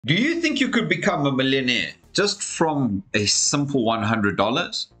Do you think you could become a millionaire just from a simple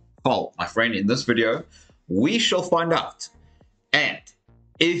 $100? Well, my friend, in this video, we shall find out. And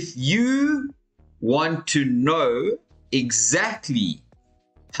if you want to know exactly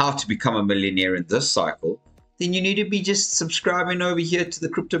how to become a millionaire in this cycle, then you need to be just subscribing over here to the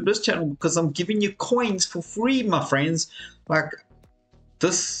Crypto Bliss channel, because I'm giving you coins for free, my friends. Like,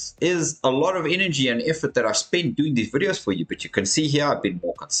 this is a lot of energy and effort that I spend doing these videos for you, but you can see here I've been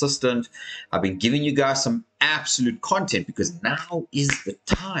more consistent. I've been giving you guys some absolute content because now is the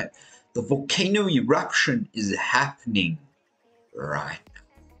time. The volcano eruption is happening right now.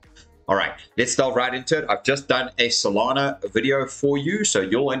 All right, let's delve right into it. I've just done a Solana video for you, so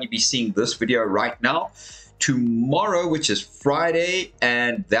you'll only be seeing this video right now. Tomorrow, which is Friday,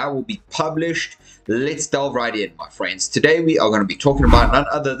 and that will be published. Let's delve right in, my friends. Today we are going to be talking about none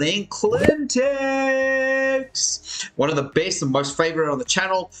other than Clintex, one of the best and most favorite on the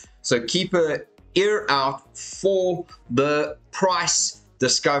channel. So keep an ear out for the price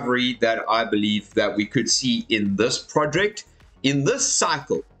discovery that I believe that we could see in this project, in this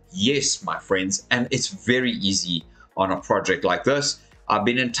cycle. Yes, my friends, and it's very easy on a project like this. I've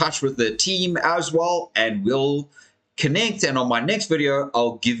been in touch with the team as well, and we'll connect. And on my next video,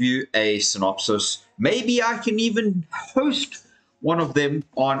 I'll give you a synopsis. Maybe I can even host one of them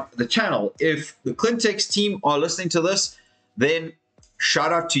on the channel. If the Clintex team are listening to this, then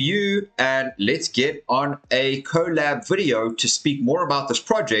shout out to you, and let's get on a collab video to speak more about this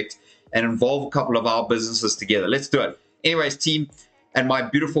project and involve a couple of our businesses together. Let's do it. Anyways, team, and my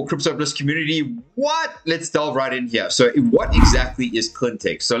beautiful Crypto Bliss community, let's delve right in here. So what exactly is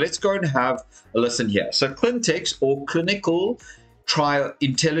Clintex? So let's go and have a listen here. So Clintex, or clinical trial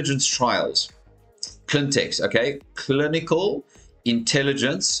intelligence trials. Clintex, okay? Clinical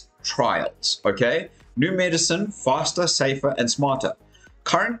intelligence trials, okay? New medicine, faster, safer, and smarter.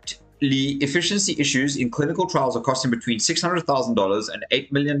 Currently, efficiency issues in clinical trials are costing between $600,000 and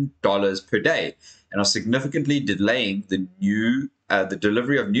 $8 million per day, and are significantly delaying the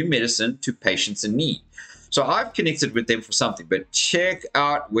delivery of new medicine to patients in need. So I've connected with them for something, but check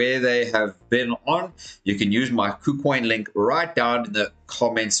out where they have been on. You can use my KuCoin link right down in the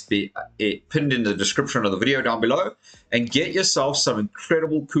comments, pinned in the description of the video down below, and get yourself some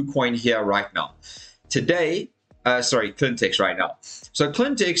incredible KuCoin here right now. Clintex right now. So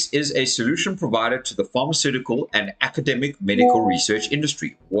Clintex is a solution provider to the pharmaceutical and academic medical research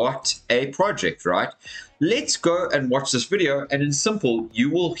industry. What a project, right? Let's go and watch this video, and in simple, you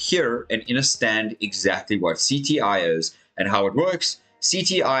will hear and understand exactly what CTI is and how it works.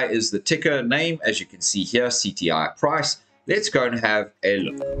 CTI is the ticker name, as you can see here, CTI price. Let's go and have a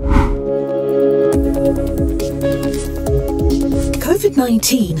look.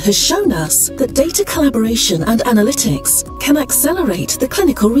 COVID-19 has shown us that data collaboration and analytics can accelerate the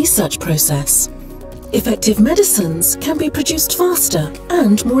clinical research process. Effective medicines can be produced faster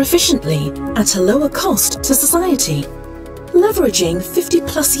and more efficiently at a lower cost to society. Leveraging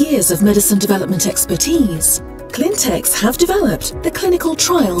 50+ years of medicine development expertise, Clintex have developed the Clinical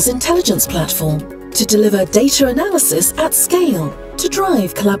Trials Intelligence Platform to deliver data analysis at scale to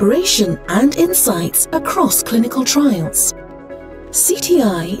drive collaboration and insights across clinical trials.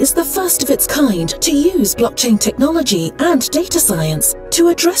 CTI is the first of its kind to use blockchain technology and data science to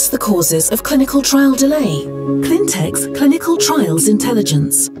address the causes of clinical trial delay. Clintex Clinical Trials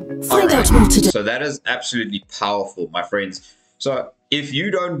Intelligence. Find out more today. So that is absolutely powerful, my friends. So if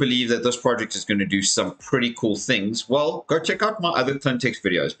you don't believe that this project is going to do some pretty cool things, well, go check out my other Clintex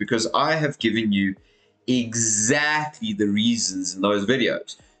videos, because I have given you exactly the reasons in those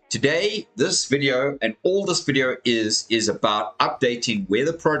videos. Today, this video and all this video is about updating where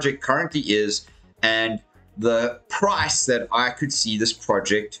the project currently is and the price that I could see this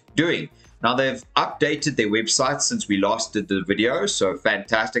project doing. Now, they've updated their website since we last did the video, so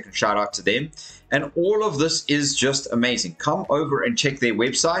fantastic, and shout out to them. And all of this is just amazing. Come over and check their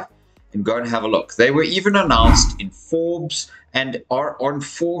website and go and have a look. They were even announced in Forbes and are on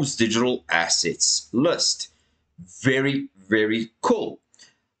Forbes digital assets list. Very, very cool.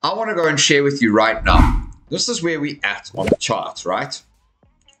 I want to go and share with you right now. This is where we at on the chart, right?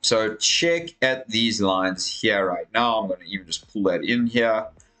 So check at these lines here right now. I'm going to even just pull that in here.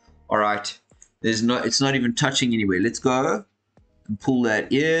 All right. It's not even touching anywhere. Let's go and pull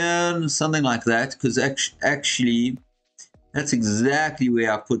that in, something like that, because actually that's exactly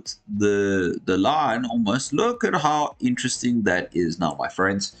where I put the line almost. Look at how interesting that is now, my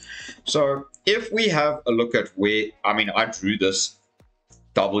friends. So if we have a look at where, I mean, I drew this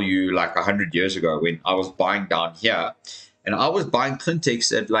W like 100 years ago when I was buying down here, And I was buying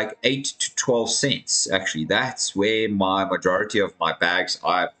Clintex at like 8 to 12 cents. Actually, that's where my majority of my bags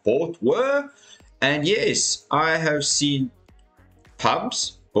I bought were. And yes, I have seen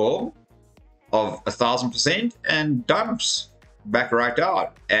pumps, boom, of 1,000% and dumps back right down,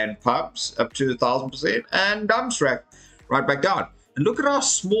 and pumps up to 1,000% and dumps right back down. And look at how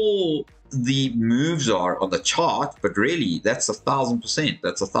small the moves are on the chart, but really that's 1,000%.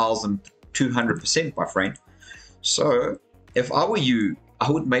 That's 1,200%, my friend. So if I were you, I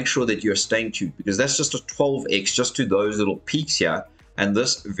would make sure that you're staying tuned, because that's just a 12x just to those little peaks here and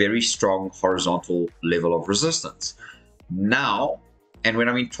this very strong horizontal level of resistance. Now, and when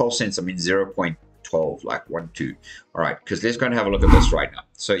I mean 12 cents, I mean 0.12, like 1, 2. All right, because let's go and have a look at this right now.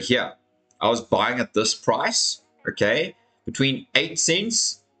 So here, I was buying at this price, okay, between 8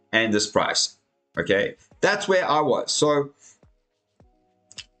 cents and this price, okay? That's where I was. So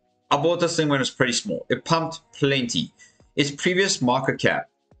I bought this thing when it's pretty small. It pumped plenty. Its previous market cap,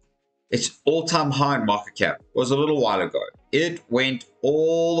 its all-time high in market cap was a little while ago. It went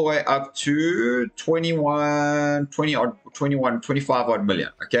all the way up to 25 odd million,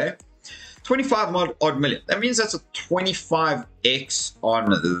 okay? 25 odd million. That means that's a 25x on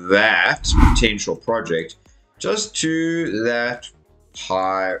that potential project, just to that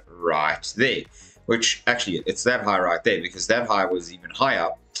high right there, which actually it's that high right there, because that high was even higher,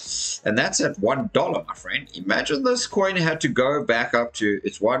 and that's at $1, my friend. Imagine this coin had to go back up to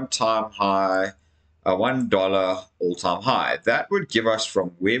its one-time high, a $1 all-time high. That would give us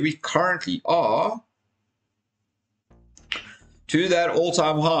from where we currently are to that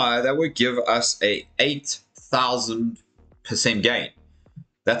all-time high. That would give us a 8,000% gain.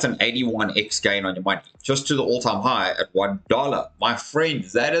 That's an 81x gain on your money, just to the all-time high at $1. My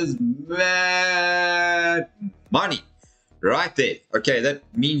friends, that is mad money right there. Okay, that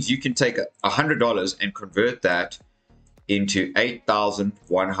means you can take $100 and convert that into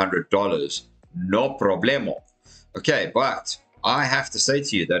 $8,100. No problemo. Okay, but I have to say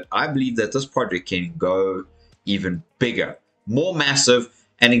to you that I believe that this project can go even bigger, more massive,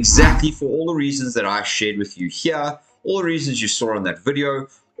 and exactly for all the reasons that I shared with you here, all the reasons you saw in that video,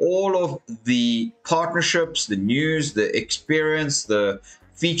 all of the partnerships, the news, the experience, the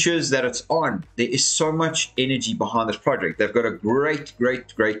features that it's on. There is so much energy behind this project. They've got a great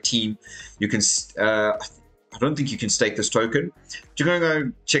team. You can I don't think you can stake this token. You're going to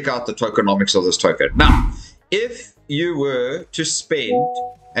go check out the tokenomics of this token. Now, if you were to spend,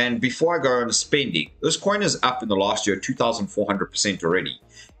 and before I go on to spending, this coin is up in the last year 2,400% already,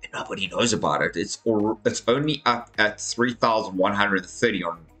 and nobody knows about it. It's only up at 3,130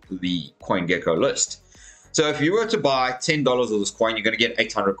 on the CoinGecko list. So if you were to buy $10 of this coin, you're going to get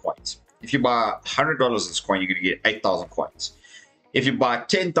 800 coins. If you buy $100 of this coin, you're going to get 8,000 coins. If you buy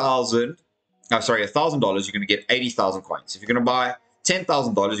 $1,000, you're going to get 80,000 coins. If you're going to buy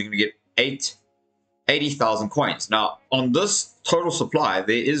 $10,000, you're going to get 80,000 coins. Now, on this total supply,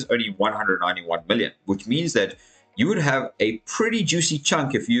 there is only 191 million, which means that you would have a pretty juicy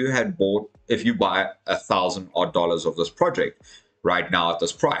chunk if you buy $1,000 odd of this project right now at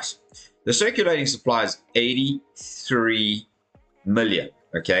this price. The circulating supply is 83 million,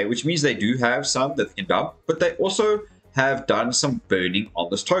 okay, which means they do have some that can dump, but they also have done some burning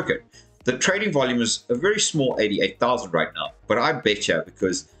on this token. The trading volume is a very small 88,000 right now, but I betcha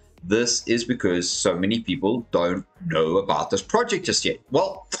because so many people don't know about this project just yet.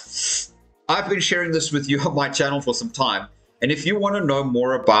 Well, I've been sharing this with you on my channel for some time, and if you want to know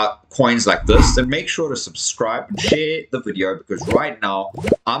more about coins like this, then make sure to subscribe and share the video, because right now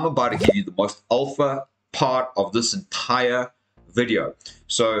I'm about to give you the most alpha part of this entire video.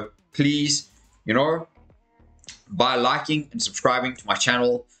 So please, by liking and subscribing to my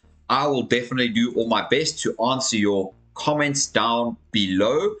channel, I will definitely do all my best to answer your comments down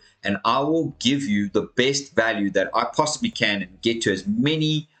below, and I will give you the best value that I possibly can and get to as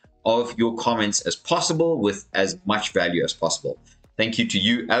many of your comments as possible with as much value as possible. Thank you to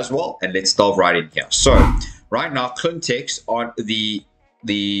you as well, and let's delve right in here. So right now, Clintex on the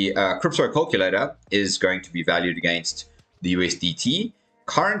crypto calculator is going to be valued against the USDT.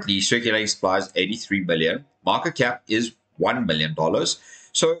 Currently, circulating supply is 83 million. Market cap is $1 million.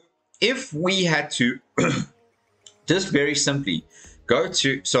 So if we had to just very simply go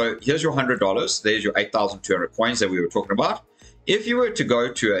to, so here's your $100, there's your 8,200 coins that we were talking about. If you were to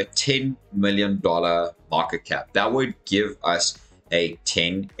go to a $10 million market cap, that would give us a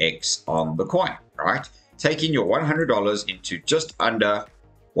 10x on the coin, right? Taking your $100 into just under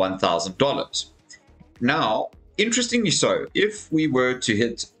 $1,000. Now, interestingly so, if we were to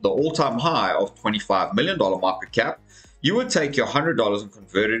hit the all-time high of $25 million market cap, you would take your $100 and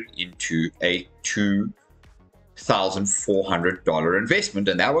convert it into a $2 $1,400 investment,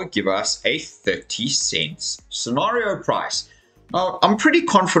 and that would give us a 30 cents scenario price. Now, I'm pretty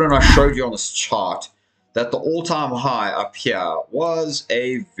confident I showed you on this chart that the all-time high up here was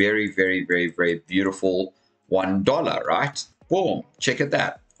a very, very, very, very beautiful $1, right? Boom, check at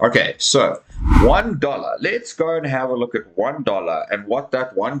that. Okay, so $1. Let's go and have a look at $1 and what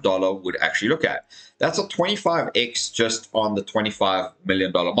that $1 would actually look at. That's a 25x just on the $25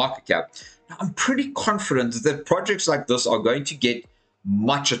 million market cap. Now, I'm pretty confident that projects like this are going to get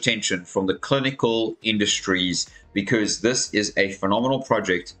much attention from the clinical industries because this is a phenomenal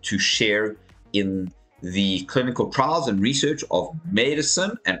project to share in the clinical trials and research of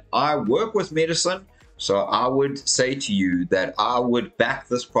medicine. And I work with medicine. So I would say to you that I would back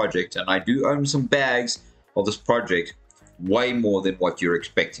this project, and I do own some bags of this project way more than what you're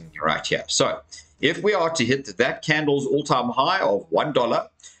expecting right here. So if we are to hit that candle's all-time high of $1,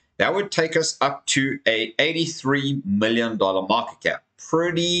 that would take us up to a $83 million market cap.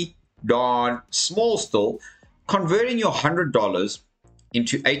 Pretty darn small still, converting your $100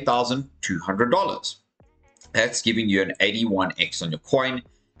 into $8,200. That's giving you an 81x on your coin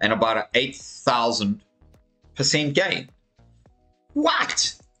and about an 8,000% gain.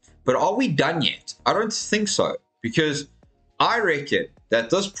 What? But are we done yet? I don't think so, because I reckon that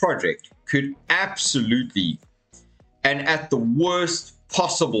this project could absolutely, and at the worst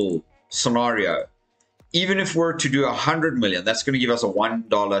possible scenario, even if we're to do 100 million, that's going to give us a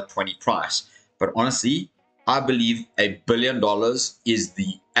 $1.20 price. But honestly, I believe $1 billion is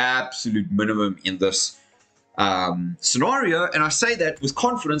the absolute minimum in this scenario. And I say that with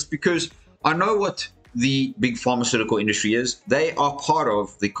confidence because I know what the big pharmaceutical industry is. They are part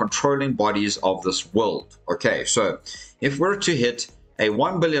of the controlling bodies of this world. Okay, so if we're to hit a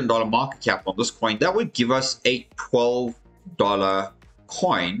 $1 billion market cap on this coin, that would give us a $12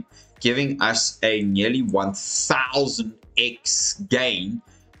 coin, giving us a nearly 1,000x gain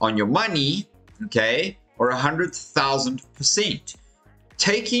on your money, okay, or 100,000%.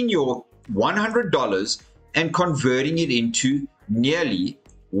 Taking your $100 and converting it into nearly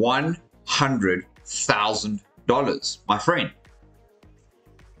 $100,000, my friend,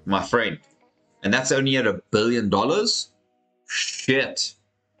 and that's only at $1 billion. Shit.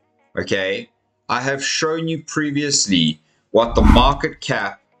 Okay, I have shown you previously what the market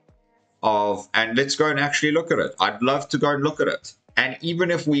cap of, and let's go and actually look at it. I'd love to go and look at it. And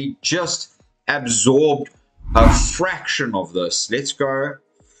even if we just absorbed a fraction of this, let's go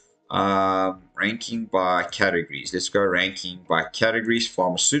ranking by categories. Let's go ranking by categories.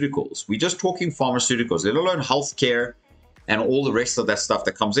 Pharmaceuticals. We're just talking pharmaceuticals, let alone healthcare and all the rest of that stuff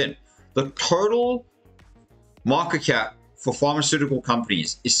that comes in. The total market cap for pharmaceutical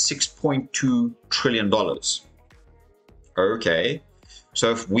companies is $6.2 trillion. Okay,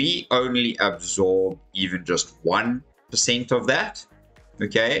 so if we only absorb even just 1% of that,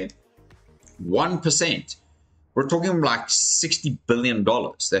 okay, 1%, we're talking like $60 billion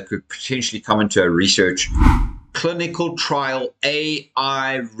that could potentially come into a research, clinical trial,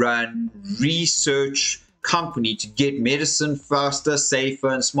 AI run research company to get medicine faster, safer,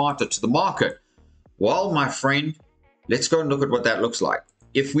 and smarter to the market. Well, my friend, let's go and look at what that looks like.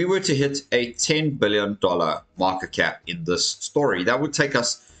 If we were to hit a $10 billion market cap in this story, that would take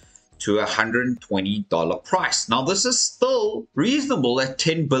us to a $120 price. Now, this is still reasonable at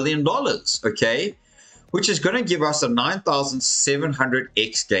 $10 billion, okay? Which is going to give us a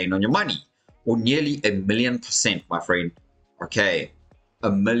 9,700x gain on your money, or nearly 1,000,000%, my friend. Okay,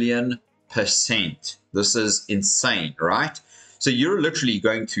 1,000,000%. This is insane, right? So you're literally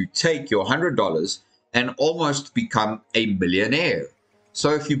going to take your $100 and almost become a millionaire.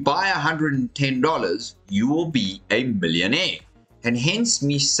 So if you buy $110, you will be a millionaire. And hence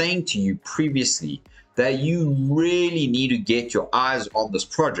me saying to you previously that you really need to get your eyes on this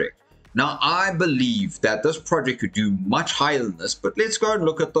project. Now, I believe that this project could do much higher than this, but let's go and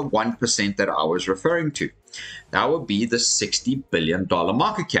look at the 1% that I was referring to. That would be the $60 billion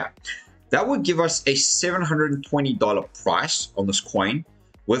market cap. That would give us a $720 price on this coin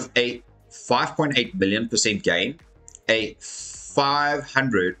with a 5.8 million% gain, a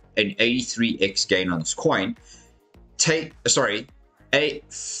 583x gain on this coin. A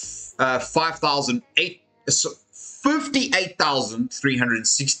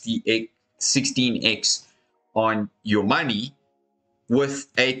 58,316x on your money, with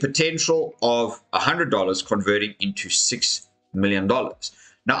a potential of $100 converting into $6 million.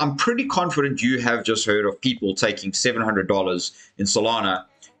 Now, I'm pretty confident you have just heard of people taking $700 in Solana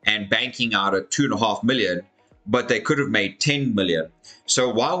and banking out at $2.5 million, but they could have made 10 million. So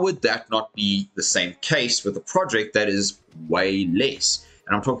why would that not be the same case with a project that is way less?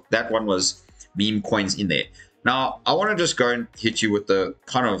 And I'm talking, that one was meme coins in there. Now, I want to just go and hit you with the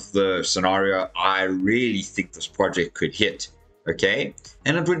kind of the scenario I really think this project could hit, okay?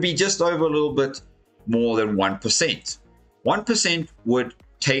 And it would be just over a little bit more than 1%. 1% would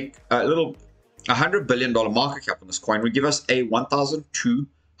take a little $100 billion market cap on this coin would give us a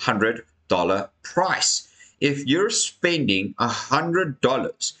 $1,200 price. If you're spending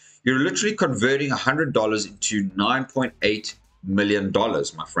 $100, you're literally converting $100 into $9.8 million,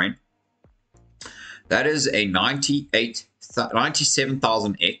 my friend. That is a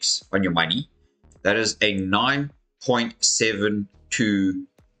 97,000x on your money. That is a 9.72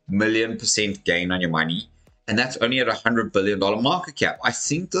 million % gain on your money. And that's only at $100 billion market cap. I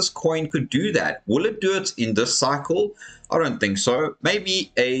think this coin could do that. Will it do it in this cycle? I don't think so.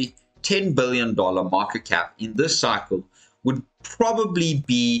 Maybe a $10 billion market cap in this cycle would probably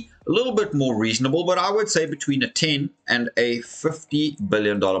be a little bit more reasonable, but I would say between a 10 and a $50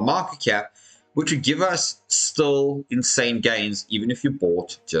 billion market cap, which would give us still insane gains, even if you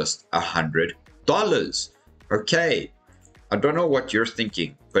bought just $100. Okay, I don't know what you're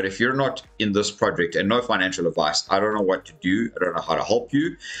thinking, but if you're not in this project, and no financial advice, I don't know what to do. I don't know how to help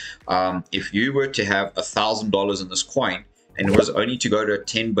you. If you were to have $1,000 in this coin, and it was only to go to a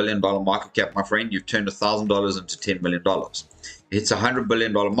 $10 billion market cap, my friend, you've turned $1,000 into $10 million. It's a $100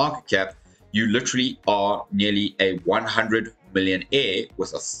 billion market cap. You literally are nearly a 100 millionaire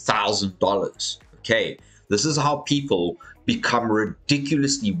with $1,000. Okay, this is how people become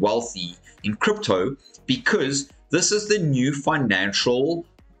ridiculously wealthy in crypto, because this is the new financial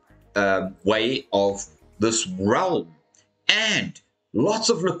way of this realm. And lots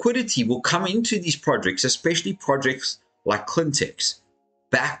of liquidity will come into these projects, especially projects like Clintex,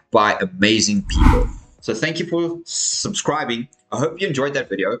 backed by amazing people. So thank you for subscribing. I hope you enjoyed that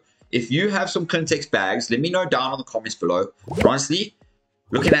video. If you have some Clintex bags, let me know down in the comments below. But honestly,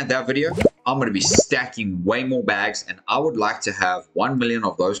 looking at that video, I'm going to be stacking way more bags, and I would like to have 1 million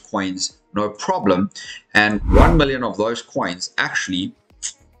of those coins, no problem. And 1 million of those coins, actually,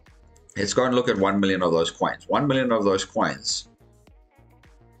 let's go and look at 1 million of those coins. 1 million of those coins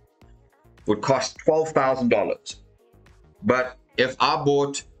would cost $12,000. But if I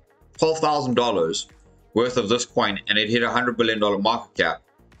bought $12,000 worth of this coin and it hit $100 billion market cap,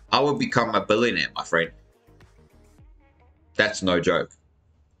 I would become a billionaire, my friend. That's no joke.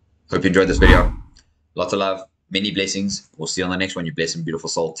 Hope you enjoyed this video. Lots of love, many blessings. We'll see you on the next one, you blessed and beautiful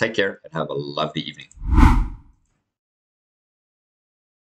soul. Take care and have a lovely evening.